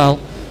done as well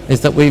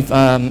is that we've,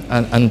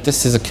 and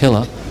this is a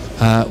killer,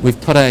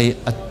 we've put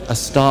a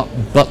start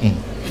button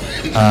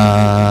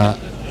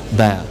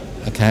there.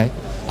 Okay?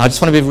 I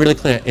just want to be really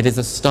clear, it is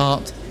a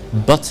start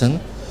button,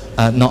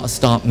 not a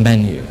start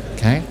menu.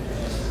 Okay?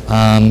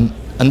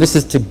 And this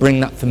is to bring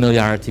that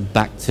familiarity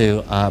back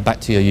to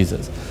your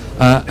users.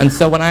 And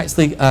so when I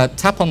actually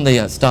tap on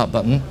the start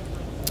button,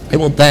 it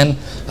will then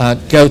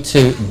go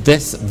to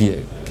this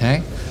view.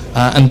 Okay?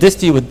 And this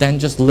view would then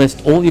just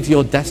list all of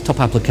your desktop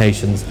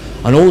applications,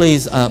 and all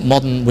these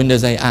modern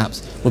Windows 8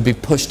 apps will be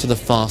pushed to the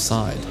far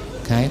side.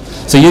 Okay?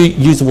 So your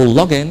user will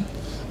log in,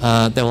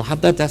 they will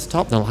have their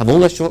desktop, they'll have all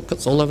their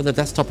shortcuts all over the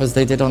desktop as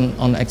they did on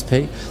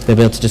XP. They'll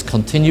be able to just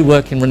continue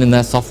working, running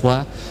their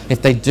software.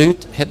 If they do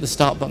hit the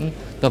start button,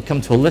 they'll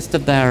come to a list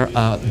of their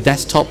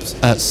desktop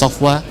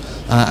software,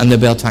 and they'll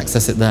be able to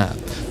access it there.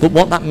 But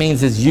what that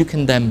means is you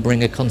can then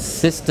bring a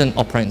consistent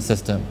operating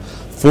system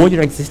for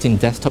your existing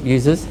desktop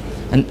users,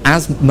 and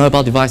as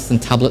mobile devices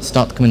and tablets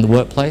start to come in the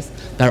workplace,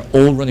 they're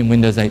all running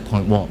Windows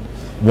 8.1.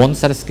 One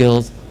set of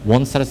skills,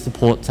 one set of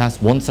support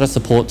tasks, one set of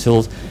support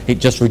tools. It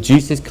just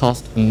reduces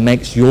cost and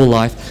makes your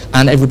life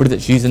and everybody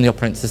that's using the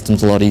operating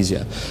systems a lot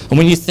easier. And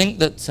when you think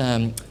that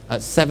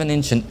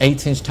 7-inch and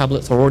 8-inch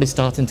tablets are already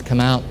starting to come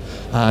out,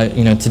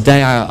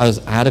 today I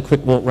had a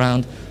quick walk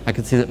around. I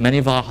could see that many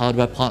of our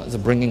hardware partners are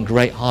bringing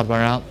great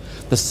hardware out.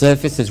 The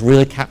Surface has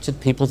really captured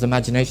people's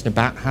imagination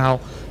about how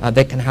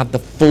they can have the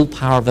full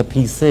power of a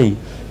PC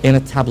in a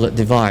tablet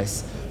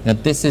device. Now,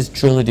 this is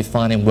truly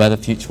defining where the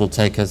future will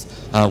take us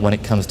when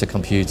it comes to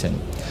computing.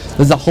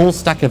 There's a whole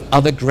stack of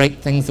other great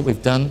things that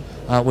we've done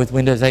with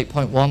Windows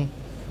 8.1.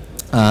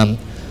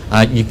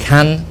 You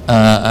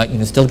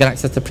can still get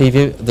access to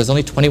preview. There's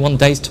only 21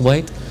 days to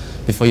wait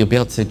before you'll be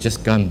able to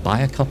just go and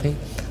buy a copy.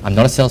 I'm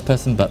not a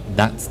salesperson, but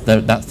that's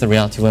the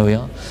reality where we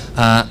are.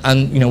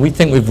 And we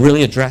think we've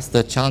really addressed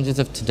the challenges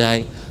of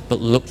today, but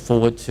look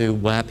forward to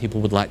where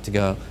people would like to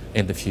go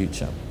in the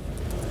future.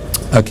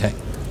 Okay.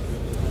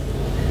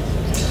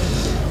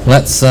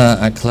 Let's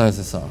close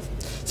this off.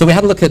 So we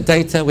had a look at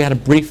data, we had a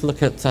brief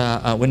look at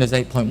Windows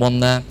 8.1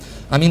 there.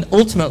 I mean,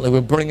 ultimately,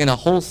 we're bringing a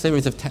whole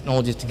series of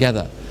technologies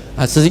together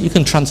so that you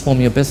can transform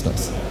your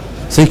business.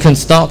 So you can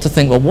start to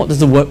think, well, what does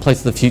the workplace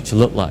of the future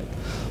look like?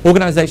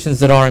 Organizations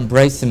that are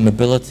embracing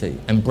mobility,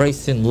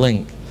 embracing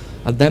link,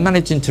 they're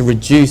managing to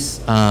reduce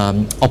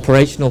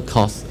operational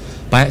costs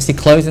by actually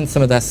closing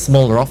some of their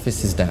smaller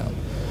offices down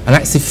and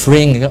actually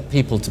freeing up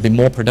people to be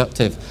more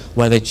productive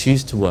where they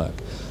choose to work,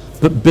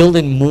 but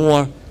building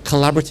more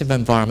collaborative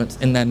environments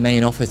in their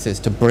main offices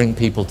to bring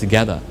people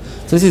together.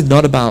 So this is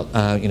not about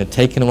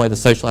taking away the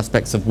social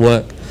aspects of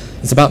work.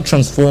 It's about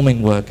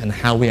transforming work and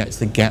how we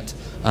actually get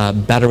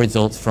better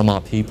results from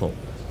our people.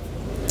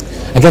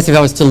 I guess if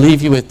I was to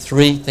leave you with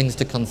 3 things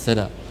to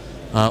consider,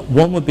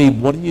 one would be,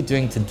 what are you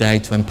doing today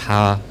to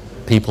empower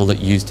people that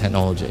use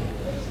technology?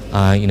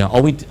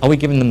 Are we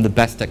giving them the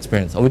best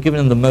experience? Are we giving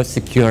them the most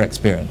secure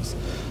experience?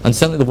 And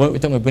certainly the work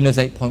we've done with Windows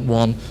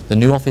 8.1, the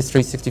new Office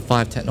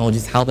 365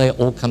 technologies, how they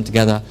all come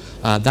together,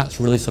 that's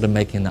really sort of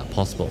making that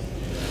possible.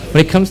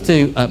 When it comes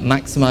to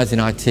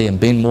maximizing IT and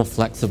being more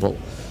flexible,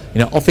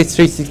 Office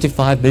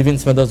 365, moving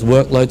some of those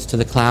workloads to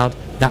the cloud,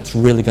 that's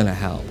really going to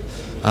help.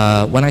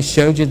 When I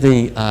showed you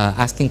the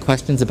asking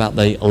questions about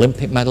the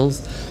Olympic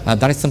medals,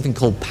 that is something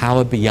called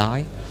Power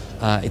BI.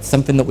 It's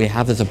something that we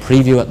have as a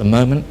preview at the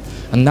moment,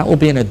 and that will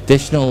be an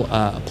additional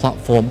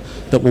platform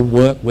that will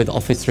work with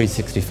Office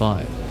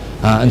 365.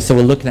 And so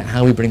we're looking at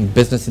how we bring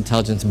business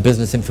intelligence and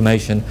business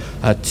information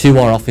to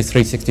our Office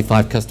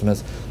 365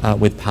 customers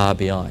with Power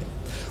BI.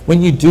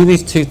 When you do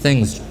these 2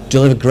 things,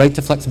 deliver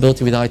greater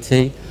flexibility with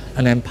IT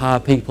and empower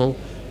people,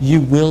 you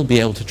will be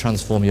able to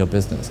transform your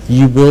business.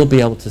 You will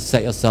be able to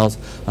set yourselves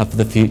up for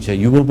the future.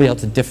 You will be able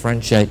to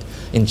differentiate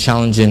in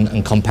challenging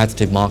and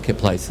competitive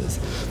marketplaces.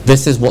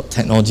 This is what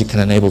technology can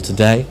enable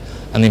today,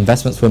 and the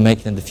investments we're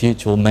making in the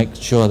future will make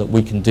sure that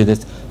we can do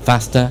this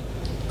faster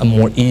and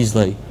more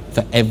easily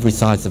for every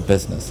size of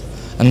business.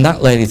 And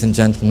that, ladies and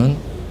gentlemen,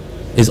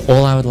 is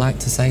all I would like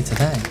to say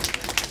today.